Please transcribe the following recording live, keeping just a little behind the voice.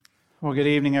Well, good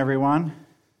evening, everyone,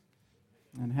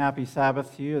 and happy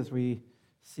Sabbath to you as we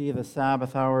see the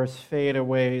Sabbath hours fade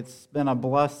away. It's been a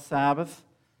blessed Sabbath,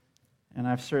 and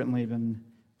I've certainly been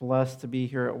blessed to be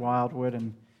here at Wildwood,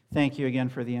 and thank you again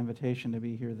for the invitation to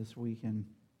be here this weekend.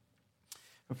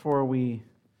 Before we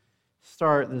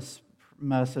start this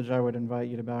message, I would invite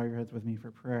you to bow your heads with me for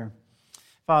prayer.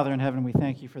 Father in heaven, we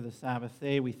thank you for the Sabbath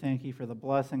day. We thank you for the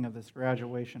blessing of this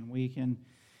graduation weekend.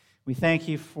 We thank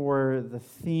you for the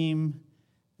theme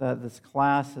that this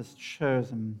class has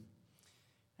chosen.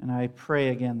 And I pray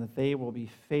again that they will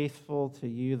be faithful to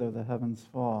you, though the heavens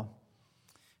fall.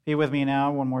 Be with me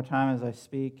now one more time as I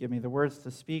speak. Give me the words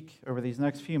to speak over these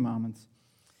next few moments.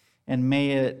 And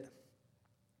may it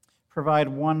provide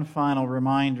one final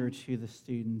reminder to the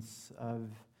students of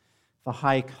the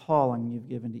high calling you've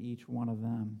given to each one of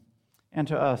them, and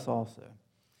to us also.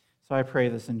 So I pray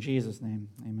this in Jesus' name.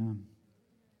 Amen.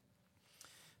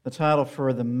 The title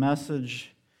for the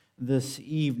message this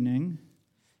evening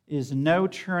is No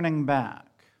Turning Back.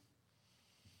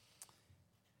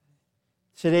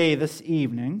 Today, this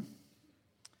evening,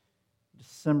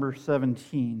 December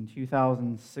 17,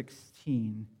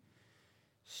 2016,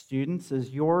 students,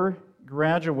 is your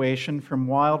graduation from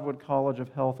Wildwood College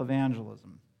of Health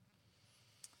Evangelism.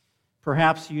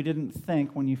 Perhaps you didn't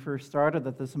think when you first started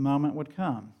that this moment would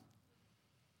come.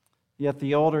 Yet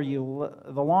the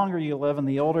longer you live and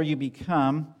the older you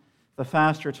become, the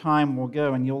faster time will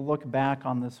go, and you'll look back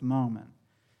on this moment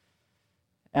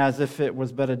as if it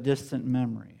was but a distant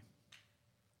memory.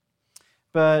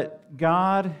 But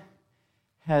God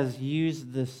has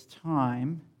used this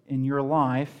time in your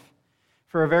life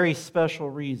for a very special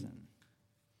reason.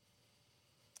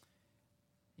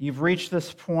 You've reached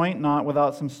this point not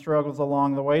without some struggles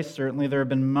along the way. Certainly there have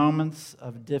been moments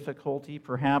of difficulty,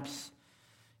 perhaps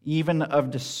even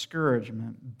of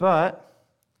discouragement, but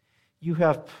you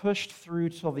have pushed through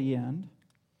till the end.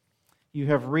 You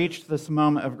have reached this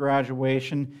moment of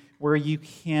graduation where you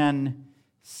can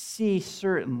see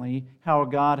certainly how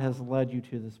God has led you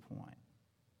to this point.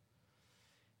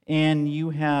 And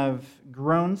you have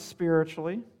grown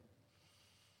spiritually.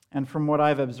 And from what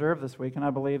I've observed this week, and I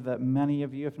believe that many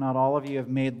of you, if not all of you, have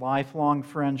made lifelong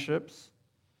friendships.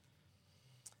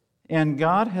 And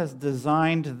God has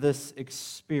designed this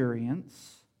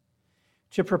experience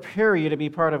to prepare you to be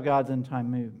part of God's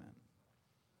end-time movement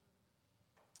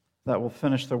that will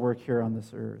finish the work here on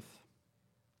this earth.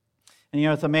 And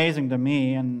it's amazing to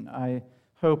me, and I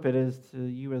hope it is to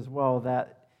you as well,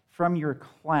 that from your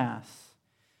class,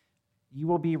 you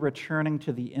will be returning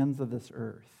to the ends of this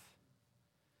earth.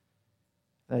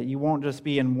 That you won't just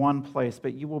be in one place,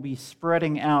 but you will be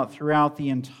spreading out throughout the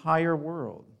entire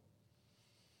world.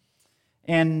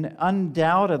 And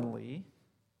undoubtedly,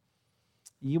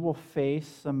 you will face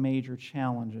some major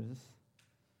challenges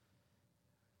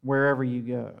wherever you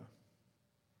go.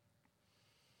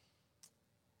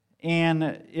 And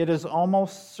it is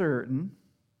almost certain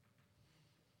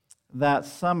that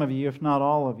some of you, if not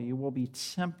all of you, will be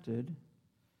tempted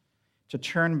to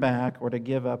turn back or to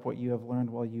give up what you have learned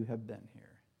while you have been here.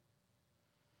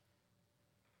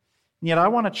 And yet I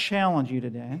want to challenge you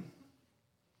today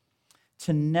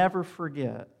to never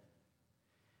forget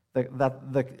the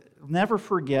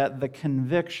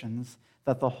convictions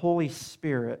that the Holy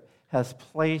Spirit has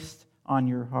placed on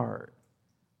your heart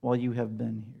while you have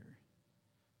been here.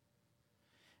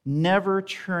 Never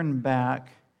turn back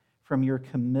from your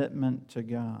commitment to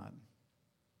God.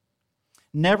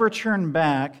 Never turn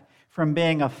back from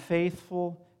being a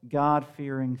faithful,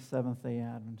 God-fearing Seventh-day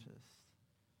Adventist.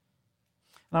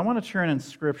 And I want to turn in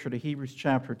Scripture to Hebrews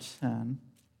chapter 10.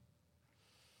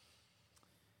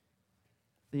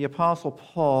 The Apostle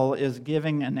Paul is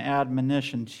giving an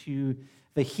admonition to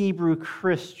the Hebrew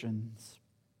Christians.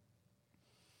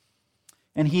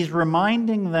 And he's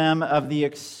reminding them of the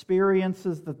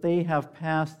experiences that they have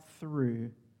passed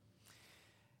through.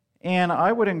 And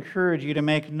I would encourage you to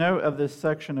make note of this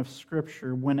section of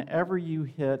Scripture whenever you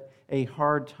hit a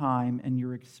hard time in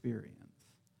your experience.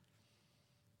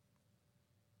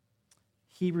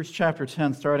 Hebrews chapter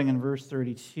 10, starting in verse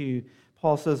 32,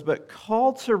 Paul says, "But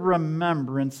call to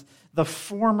remembrance the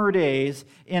former days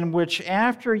in which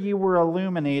after you were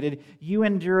illuminated, you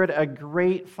endured a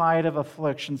great fight of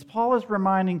afflictions." Paul is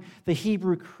reminding the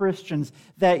Hebrew Christians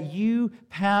that you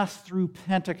passed through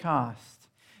Pentecost.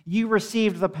 You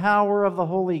received the power of the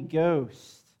Holy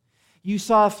Ghost. You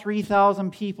saw 3,000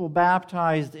 people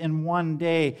baptized in one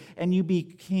day, and you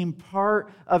became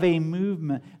part of a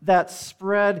movement that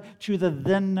spread to the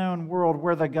then known world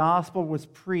where the gospel was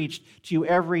preached to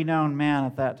every known man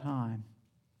at that time.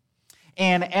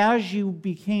 And as you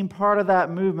became part of that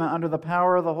movement under the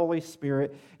power of the Holy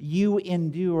Spirit, you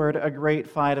endured a great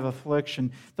fight of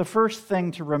affliction. The first thing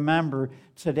to remember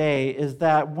today is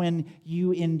that when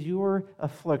you endure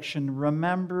affliction,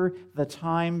 remember the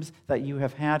times that you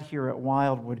have had here at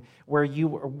Wildwood where you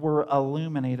were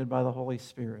illuminated by the Holy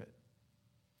Spirit,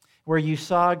 where you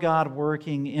saw God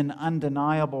working in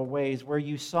undeniable ways, where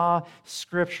you saw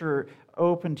Scripture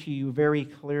open to you very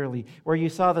clearly, where you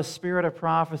saw the spirit of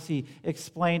prophecy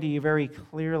explained to you very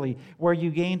clearly, where you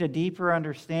gained a deeper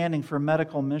understanding for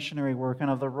medical missionary work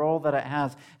and of the role that it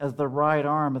has as the right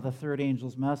arm of the third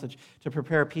angel's message to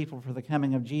prepare people for the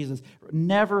coming of Jesus.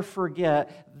 Never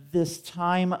forget this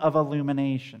time of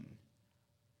illumination.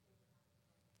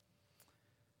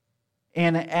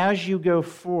 And as you go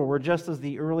forward, just as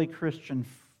the early Christian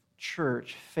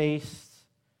church faced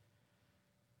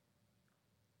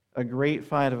a great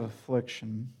fight of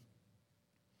affliction,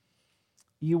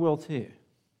 you will too.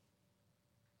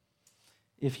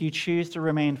 If you choose to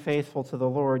remain faithful to the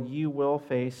Lord, you will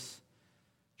face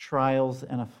trials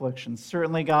and afflictions.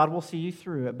 Certainly God will see you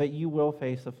through it, but you will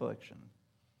face affliction.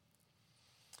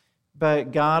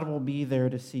 But God will be there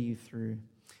to see you through.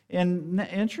 And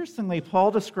interestingly,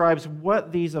 Paul describes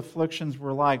what these afflictions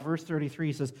were like. Verse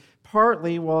 33 says,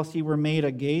 partly whilst ye were made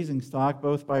a gazing stock,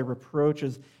 both by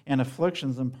reproaches and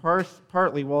afflictions, and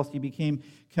partly whilst ye became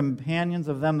companions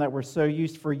of them that were so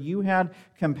used. For you had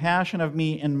compassion of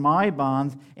me in my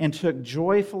bonds, and took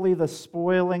joyfully the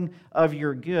spoiling of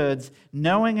your goods,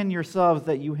 knowing in yourselves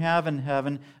that you have in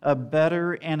heaven a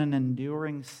better and an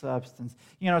enduring substance.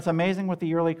 You know, it's amazing what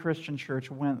the early Christian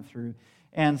church went through.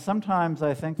 And sometimes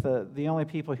I think that the only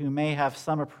people who may have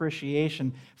some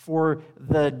appreciation for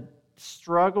the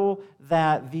struggle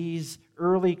that these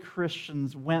early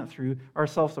Christians went through are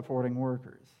self-supporting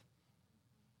workers.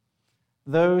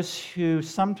 Those who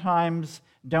sometimes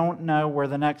don't know where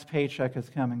the next paycheck is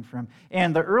coming from.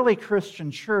 And the early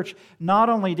Christian church not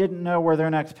only didn't know where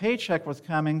their next paycheck was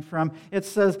coming from, it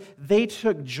says they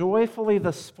took joyfully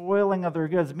the spoiling of their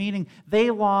goods, meaning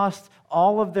they lost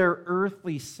all of their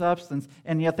earthly substance,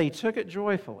 and yet they took it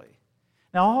joyfully.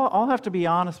 Now, I'll have to be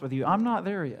honest with you, I'm not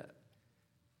there yet.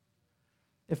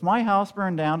 If my house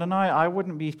burned down tonight, I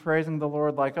wouldn't be praising the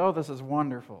Lord like, oh, this is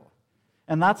wonderful.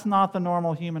 And that's not the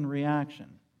normal human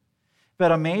reaction.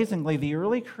 But amazingly, the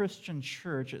early Christian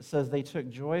church, it says they took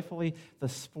joyfully the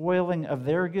spoiling of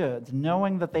their goods,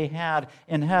 knowing that they had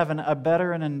in heaven a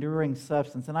better and enduring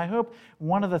substance. And I hope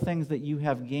one of the things that you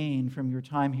have gained from your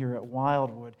time here at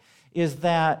Wildwood is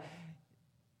that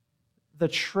the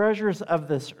treasures of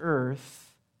this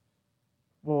earth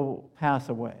will pass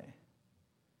away,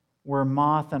 where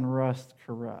moth and rust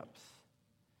corrupts.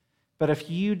 But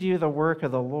if you do the work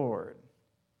of the Lord,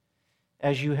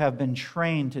 as you have been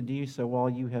trained to do so while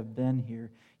you have been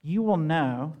here, you will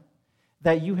know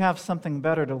that you have something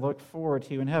better to look forward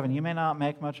to in heaven. You may not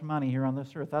make much money here on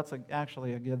this earth. That's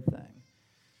actually a good thing.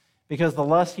 Because the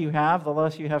less you have, the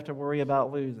less you have to worry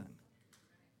about losing.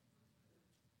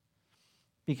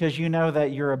 Because you know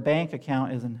that your bank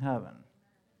account is in heaven.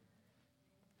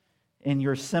 And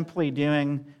you're simply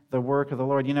doing the work of the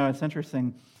Lord. You know, it's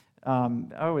interesting.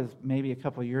 Maybe a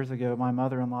couple of years ago, my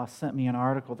mother-in-law sent me an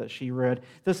article that she read.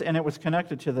 And it was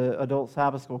connected to the Adult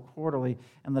Sabbath School Quarterly.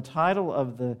 And the title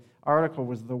of the article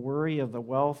was "The Worry of the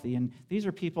Wealthy." And these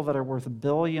are people that are worth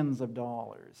billions of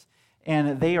dollars.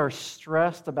 And they are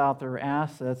stressed about their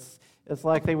assets. It's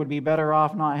like they would be better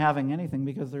off not having anything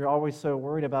because they're always so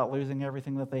worried about losing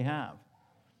everything that they have.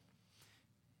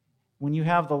 When you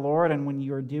have the Lord and when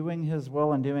you're doing His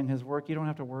will and doing His work, you don't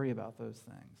have to worry about those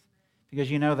things, because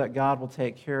you know that God will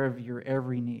take care of your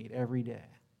every need, every day.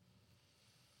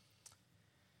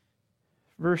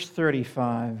 Verse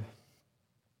 35,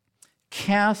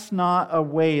 cast not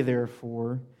away,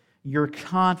 therefore, your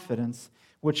confidence,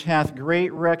 which hath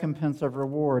great recompense of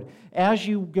reward. As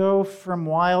you go from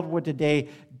Wildwood today,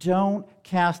 don't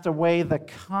cast away the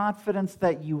confidence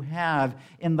that you have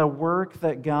in the work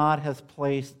that God has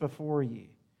placed before you.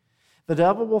 The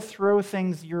devil will throw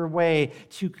things your way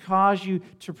to cause you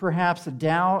to perhaps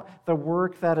doubt the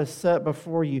work that is set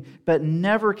before you, but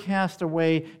never cast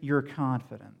away your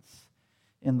confidence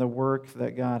in the work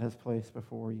that God has placed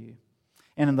before you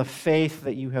and in the faith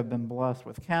that you have been blessed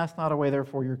with. Cast not away,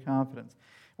 therefore, your confidence,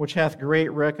 which hath great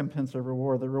recompense of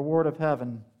reward. The reward of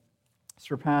heaven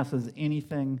surpasses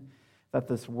anything that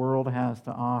this world has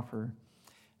to offer.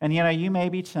 And you may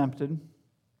be tempted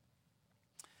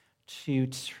to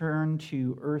turn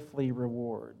to earthly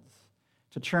rewards,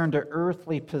 to turn to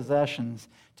earthly possessions,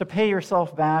 to pay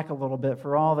yourself back a little bit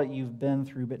for all that you've been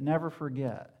through, but never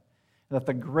forget that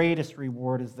the greatest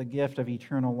reward is the gift of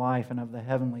eternal life and of the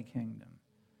heavenly kingdom.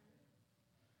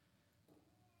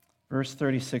 Verse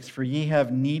 36, for ye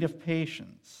have need of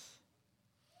patience,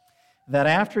 that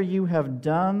after you have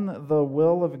done the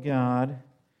will of God,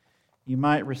 you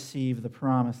might receive the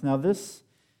promise. Now this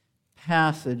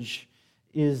passage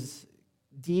is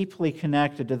deeply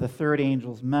connected to the third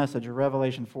angel's message of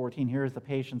Revelation 14. Here is the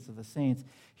patience of the saints.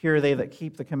 Here are they that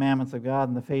keep the commandments of God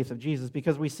and the faith of Jesus.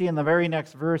 Because we see in the very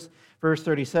next verse, verse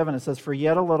 37, it says, for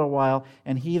yet a little while,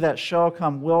 and he that shall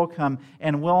come will come,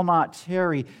 and will not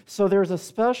tarry. So there's a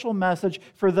special message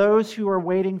for those who are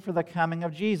waiting for the coming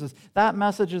of Jesus. That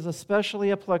message is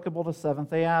especially applicable to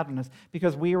Seventh-day Adventists,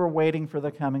 because we are waiting for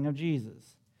the coming of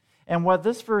Jesus. And what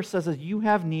this verse says is, you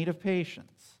have need of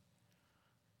patience,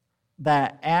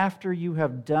 that after you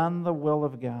have done the will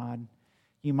of God,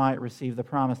 you might receive the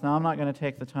promise. Now, I'm not going to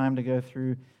take the time to go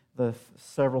through the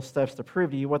several steps to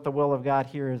prove to you what the will of God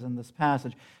here is in this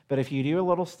passage. But if you do a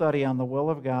little study on the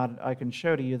will of God, I can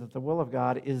show to you that the will of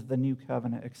God is the new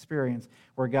covenant experience,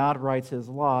 where God writes His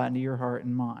law into your heart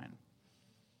and mind.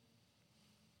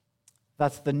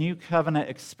 That's the new covenant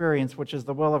experience, which is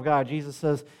the will of God. Jesus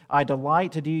says, I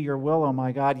delight to do your will, O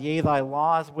my God. Yea, thy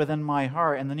law is within my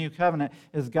heart. And the new covenant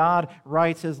is God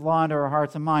writes His law into our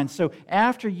hearts and minds. So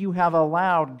after you have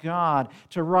allowed God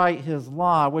to write His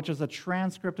law, which is a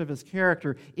transcript of His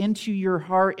character, into your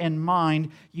heart and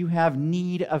mind, you have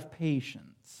need of patience.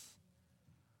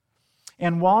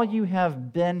 And while you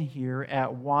have been here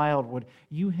at Wildwood,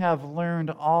 you have learned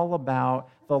all about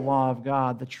the law of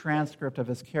God, the transcript of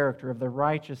His character, of the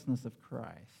righteousness of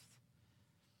Christ.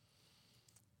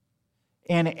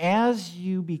 And as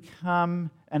you become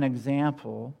an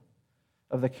example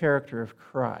of the character of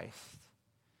Christ,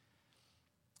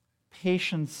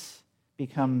 patience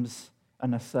becomes a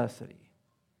necessity.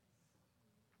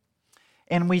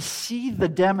 And we see the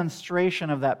demonstration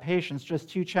of that patience just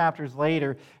 2 chapters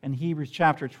later in Hebrews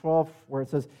chapter 12, where it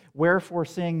says, wherefore,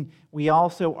 seeing we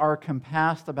also are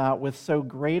compassed about with so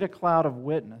great a cloud of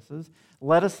witnesses,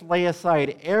 let us lay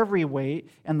aside every weight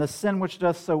and the sin which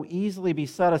doth so easily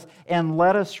beset us, and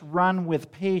let us run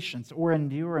with patience or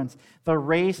endurance the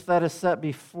race that is set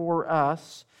before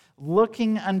us,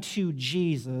 looking unto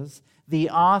Jesus, the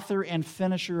author and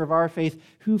finisher of our faith,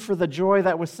 who for the joy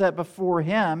that was set before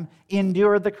Him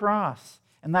endured the cross.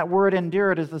 And that word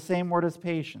endured is the same word as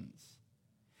patience.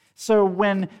 So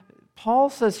when Paul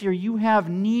says here, you have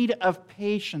need of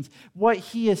patience, what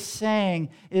he is saying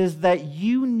is that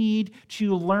you need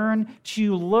to learn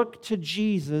to look to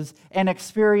Jesus and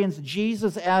experience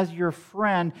Jesus as your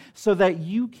friend so that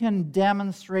you can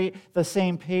demonstrate the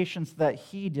same patience that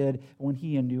He did when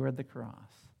He endured the cross.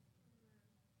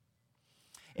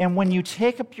 And when you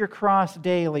take up your cross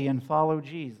daily and follow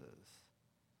Jesus,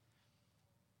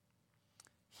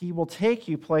 He will take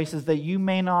you places that you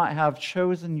may not have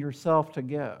chosen yourself to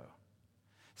go.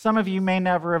 Some of you may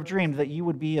never have dreamed that you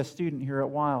would be a student here at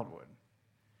Wildwood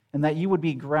and that you would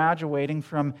be graduating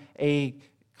from a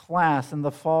class in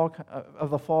the fall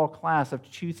class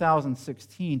of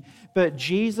 2016. But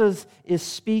Jesus is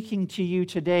speaking to you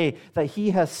today that He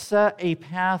has set a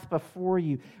path before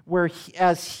you where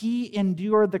as He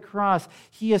endured the cross,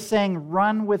 He is saying,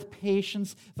 run with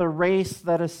patience the race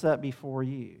that is set before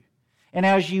you. And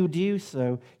as you do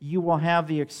so, you will have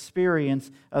the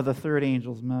experience of the third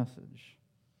angel's message.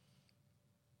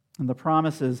 And the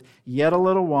promise is, yet a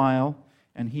little while,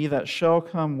 and He that shall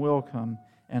come will come,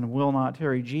 and will not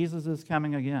tarry. Jesus is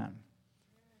coming again.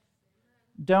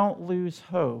 Don't lose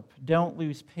hope. Don't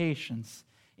lose patience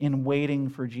in waiting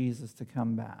for Jesus to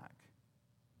come back.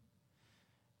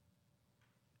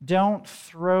 Don't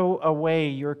throw away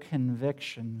your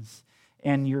convictions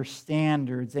and your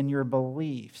standards and your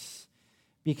beliefs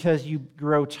because you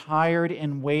grow tired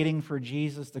in waiting for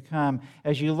Jesus to come.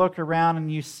 As you look around and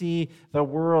you see the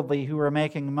worldly who are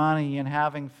making money and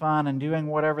having fun and doing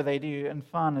whatever they do, and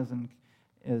fun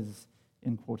is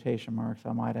in quotation marks,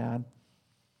 I might add.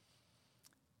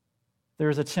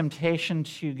 There's a temptation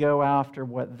to go after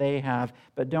what they have,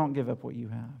 but don't give up what you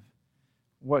have.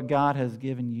 What God has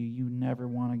given you, you never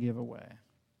want to give away.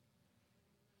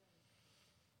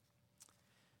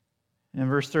 In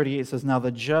verse 38 it says, now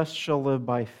the just shall live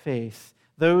by faith.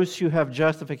 Those who have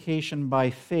justification by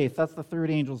faith, that's the third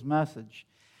angel's message.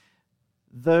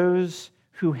 Those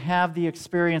who have the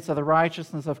experience of the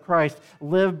righteousness of Christ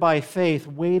live by faith,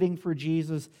 waiting for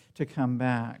Jesus to come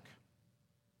back.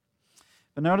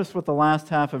 But notice what the last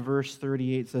half of verse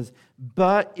 38 says,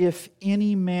 but if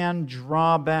any man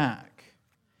draw back,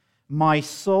 my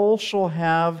soul shall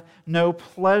have no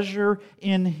pleasure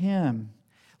in him.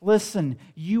 Listen,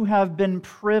 you have been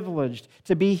privileged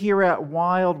to be here at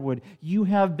Wildwood. You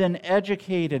have been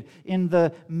educated in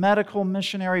the medical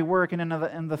missionary work and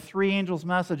in the three angels'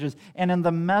 messages and in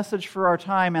the message for our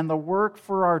time and the work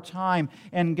for our time.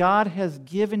 And God has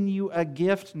given you a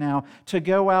gift now to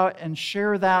go out and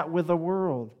share that with the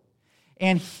world.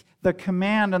 And the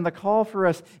command and the call for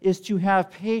us is to have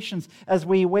patience as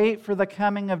we wait for the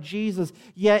coming of Jesus.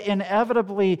 Yet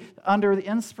inevitably, under the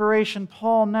inspiration,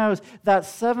 Paul knows that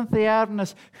Seventh-day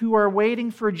Adventists who are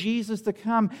waiting for Jesus to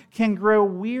come can grow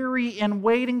weary in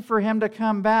waiting for Him to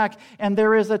come back. And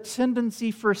there is a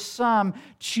tendency for some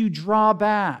to draw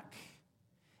back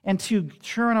and to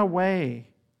turn away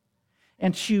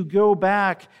and to go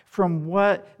back from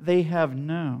what they have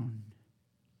known.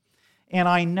 And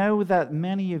I know that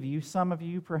many of you, some of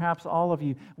you, perhaps all of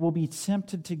you, will be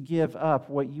tempted to give up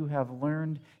what you have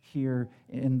learned here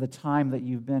in the time that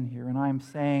you've been here. And I'm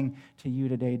saying to you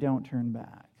today, don't turn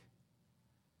back.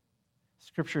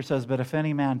 Scripture says, but if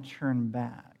any man turn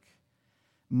back,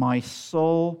 my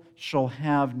soul shall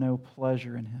have no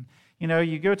pleasure in him. You know,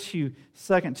 you go to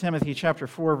 2 Timothy chapter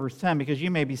 4, verse 10, because you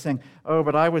may be saying, oh,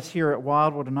 but I was here at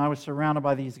Wildwood and I was surrounded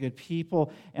by these good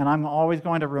people, and I'm always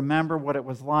going to remember what it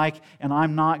was like, and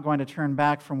I'm not going to turn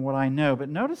back from what I know. But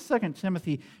notice 2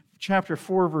 Timothy chapter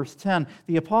 4, verse 10,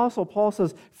 the Apostle Paul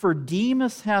says, for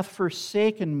Demas hath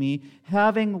forsaken me,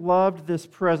 having loved this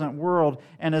present world,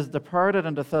 and is departed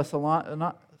unto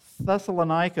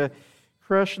Thessalonica,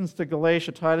 Crescens to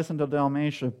Galatia, Titus unto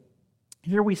Dalmatia.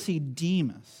 Here we see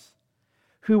Demas,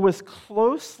 who was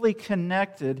closely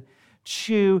connected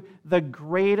to the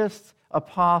greatest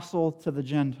apostle to the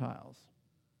Gentiles.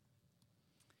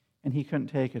 And he couldn't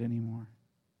take it anymore.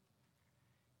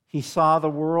 He saw the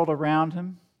world around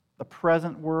him, the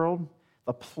present world,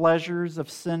 the pleasures of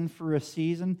sin for a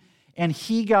season, and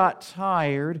he got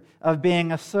tired of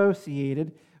being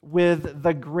associated with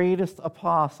the greatest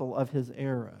apostle of his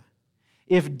era.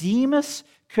 If Demas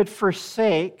could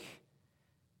forsake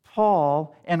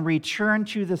Paul and return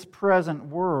to this present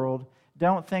world,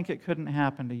 don't think it couldn't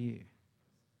happen to you.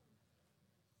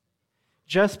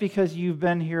 Just because you've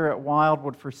been here at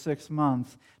Wildwood for 6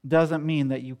 months doesn't mean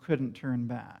that you couldn't turn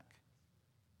back.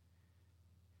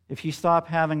 If you stop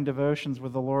having devotions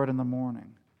with the Lord in the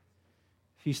morning,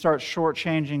 if you start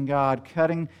shortchanging God,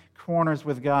 cutting corners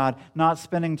with God, not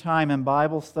spending time in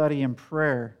Bible study and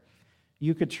prayer,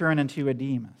 you could turn into a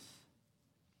Demas.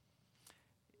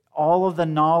 All of the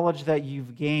knowledge that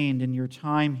you've gained in your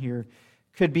time here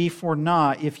could be for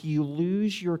naught if you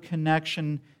lose your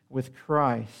connection with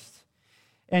Christ.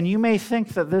 And you may think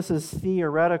that this is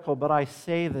theoretical, but I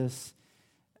say this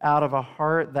out of a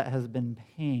heart that has been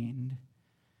pained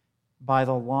by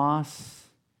the loss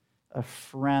of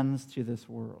friends to this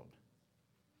world.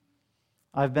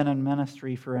 I've been in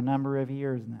ministry for a number of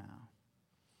years now,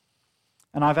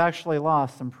 and I've actually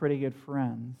lost some pretty good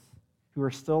friends who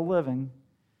are still living,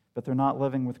 but they're not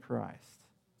living with Christ.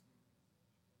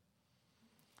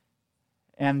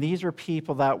 And these are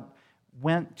people that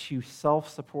went to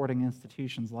self-supporting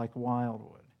institutions like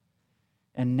Wildwood,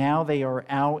 and now they are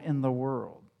out in the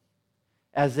world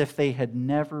as if they had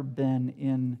never been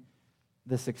in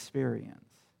this experience.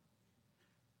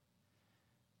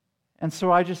 And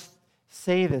so I just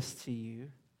say this to you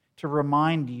to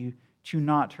remind you to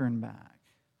not turn back.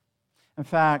 In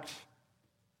fact,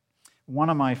 one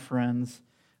of my friends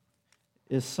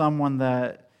is someone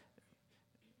that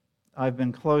I've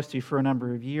been close to for a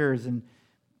number of years, and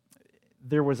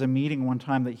there was a meeting one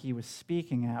time that he was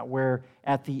speaking at where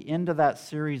at the end of that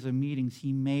series of meetings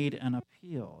he made an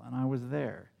appeal, and I was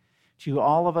there, to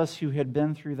all of us who had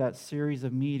been through that series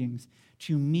of meetings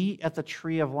to meet at the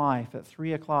Tree of Life at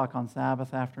 3 o'clock on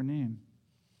Sabbath afternoon.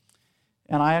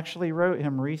 And I actually wrote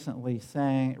him recently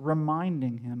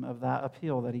reminding him of that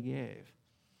appeal that he gave.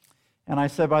 And I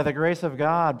said, by the grace of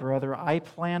God, brother, I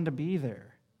plan to be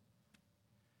there.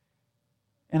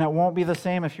 And it won't be the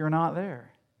same if you're not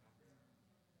there.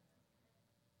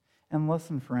 And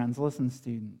listen, friends, listen,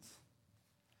 students.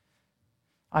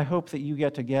 I hope that you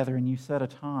get together and you set a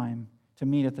time to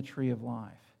meet at the Tree of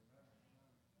Life.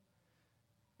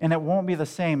 And it won't be the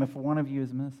same if one of you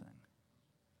is missing.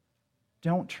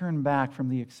 Don't turn back from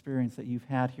the experience that you've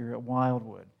had here at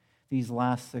Wildwood these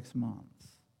last 6 months.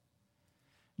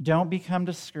 Don't become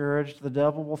discouraged. The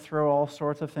devil will throw all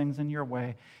sorts of things in your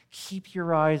way. Keep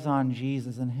your eyes on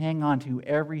Jesus and hang on to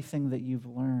everything that you've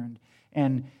learned.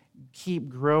 And keep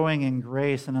growing in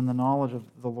grace and in the knowledge of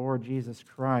the Lord Jesus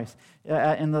Christ.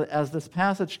 As this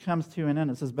passage comes to an end,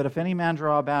 it says, but if any man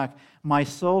draw back, my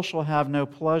soul shall have no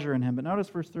pleasure in him. But notice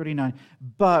verse 39,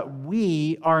 but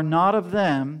we are not of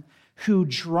them who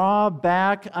draw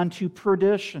back unto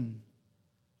perdition,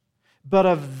 but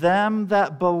of them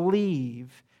that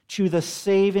believe to the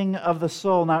saving of the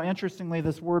soul. Now, interestingly,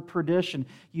 this word perdition,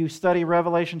 you study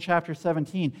Revelation chapter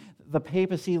 17, the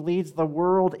papacy leads the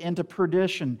world into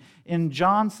perdition. In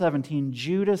John 17,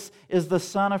 Judas is the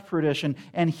son of perdition.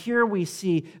 And here we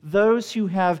see those who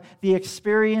have the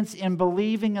experience in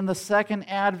believing in the second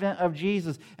advent of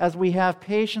Jesus, as we have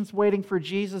patience waiting for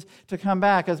Jesus to come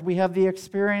back, as we have the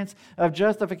experience of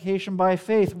justification by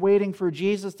faith waiting for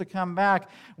Jesus to come back,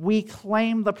 we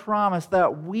claim the promise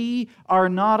that we are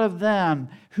not of them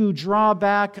who draw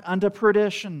back unto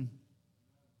perdition.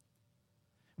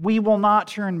 We will not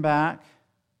turn back.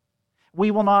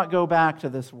 We will not go back to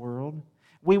this world.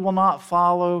 We will not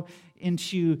follow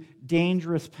into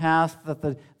dangerous paths that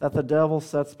the devil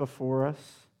sets before us.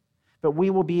 But we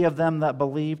will be of them that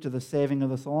believe to the saving of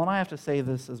the soul. And I have to say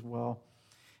this as well,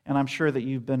 and I'm sure that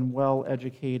you've been well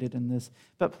educated in this,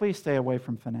 but please stay away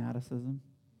from fanaticism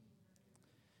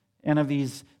and of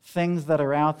these things that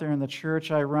are out there in the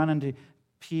church. I run into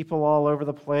people all over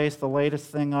the place. The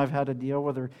latest thing I've had to deal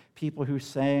with are people who are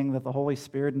saying that the Holy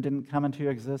Spirit didn't come into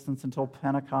existence until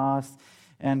Pentecost,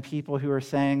 and people who are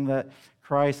saying that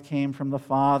Christ came from the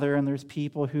Father, and there's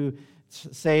people who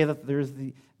say that there's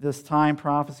this time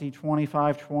prophecy,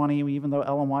 2520, even though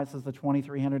Ellen White says the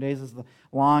 2300 days is the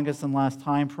longest and last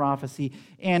time prophecy.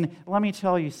 And let me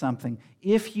tell you something.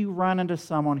 If you run into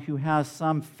someone who has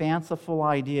some fanciful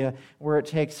idea where it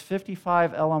takes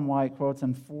 55 Ellen White quotes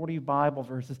and 40 Bible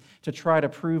verses to try to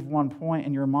prove one point,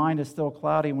 and your mind is still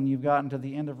cloudy when you've gotten to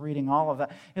the end of reading all of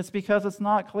that, it's because it's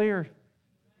not clear.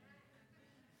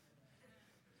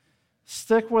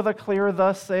 Stick with a clear,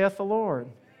 thus saith the Lord.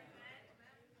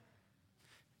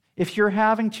 If you're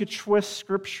having to twist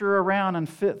Scripture around and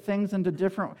fit things into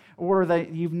different order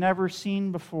that you've never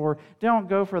seen before, don't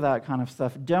go for that kind of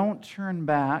stuff. Don't turn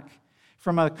back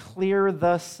from a clear,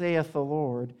 thus saith the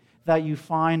Lord, that you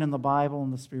find in the Bible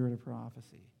and the spirit of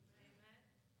prophecy.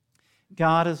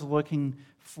 God is looking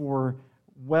for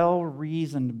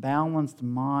well-reasoned, balanced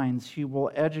minds who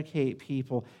will educate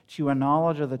people to a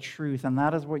knowledge of the truth, and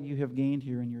that is what you have gained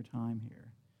here in your time here.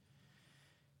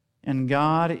 And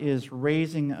God is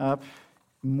raising up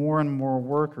more and more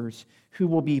workers who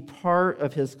will be part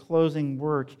of His closing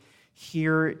work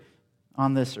here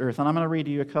on this earth. And I'm going to read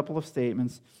to you a couple of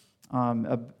statements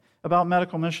about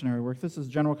medical missionary work. This is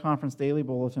General Conference Daily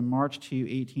Bulletin, March 2,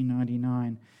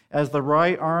 1899. As the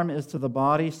right arm is to the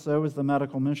body, so is the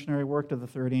medical missionary work to the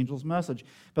third angel's message.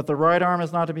 But the right arm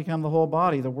is not to become the whole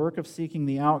body. The work of seeking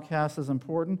the outcast is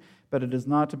important, but it is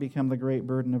not to become the great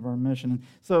burden of our mission. And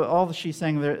so all that she's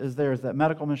saying there is that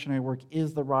medical missionary work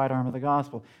is the right arm of the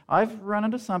gospel. I've run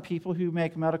into some people who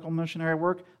make medical missionary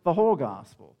work the whole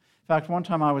gospel. In fact, one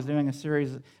time I was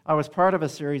part of a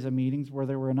series of meetings where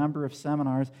there were a number of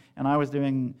seminars, and I was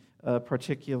doing a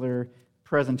particular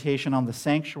presentation on the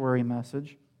sanctuary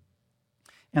message.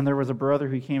 And there was a brother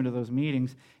who came to those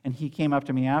meetings, and he came up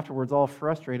to me afterwards all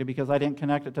frustrated because I didn't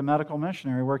connect it to medical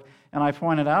missionary work. And I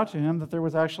pointed out to him that there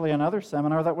was actually another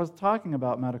seminar that was talking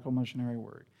about medical missionary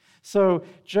work. So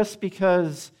just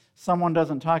because someone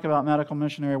doesn't talk about medical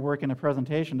missionary work in a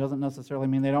presentation doesn't necessarily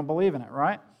mean they don't believe in it,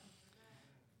 right?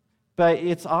 But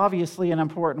it's obviously an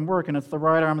important work, and it's the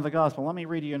right arm of the gospel. Let me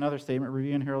read you another statement,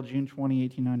 Review and Herald, June 20,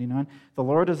 1899. The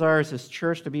Lord desires His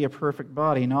church to be a perfect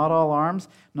body, not all arms,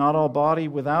 not all body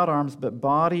without arms, but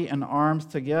body and arms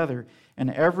together, and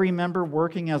every member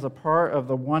working as a part of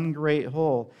the one great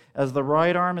whole. As the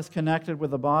right arm is connected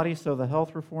with the body, so the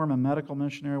health reform and medical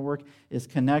missionary work is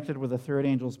connected with the third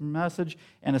angel's message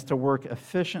and is to work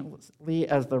efficiently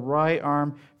as the right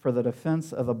arm for the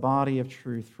defense of the body of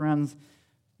truth. Friends,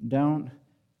 don't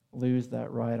lose that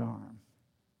right arm.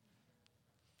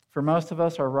 For most of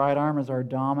us, our right arm is our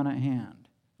dominant hand.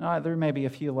 Now, there may be a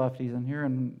few lefties in here,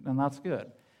 and that's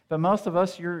good. But most of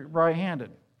us, you're right-handed.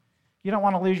 You don't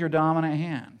want to lose your dominant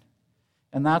hand.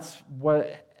 And that's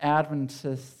what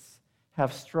Adventists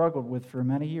have struggled with for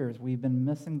many years. We've been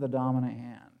missing the dominant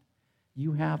hand.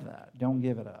 You have that. Don't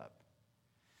give it up.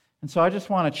 And so I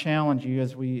just want to challenge you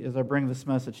as I bring this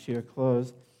message to a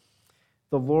close.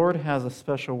 The Lord has a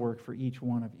special work for each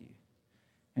one of you.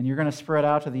 And you're going to spread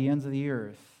out to the ends of the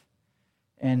earth.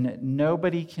 And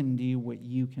nobody can do what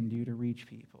you can do to reach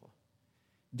people.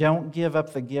 Don't give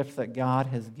up the gift that God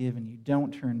has given you.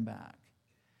 Don't turn back.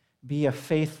 Be a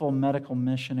faithful medical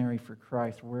missionary for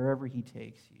Christ wherever He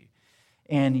takes you.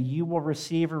 And you will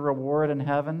receive a reward in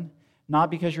heaven,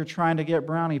 not because you're trying to get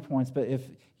brownie points, but if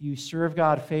you serve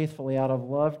God faithfully out of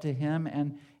love to Him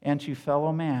and to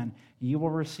fellow man, you will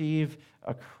receive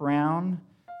a crown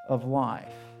of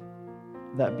life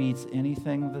that beats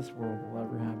anything this world will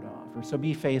ever have to offer. So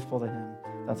be faithful to him.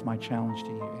 That's my challenge to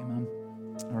you. Amen.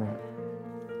 All right.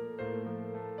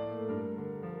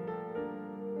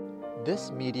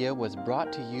 This media was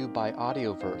brought to you by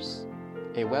Audioverse,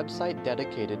 a website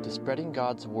dedicated to spreading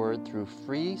God's Word through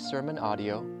free sermon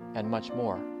audio and much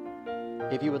more.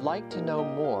 If you would like to know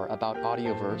more about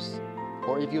Audioverse,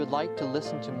 or if you would like to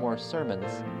listen to more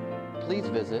sermons, please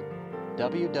visit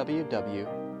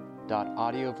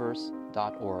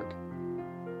www.audioverse.org.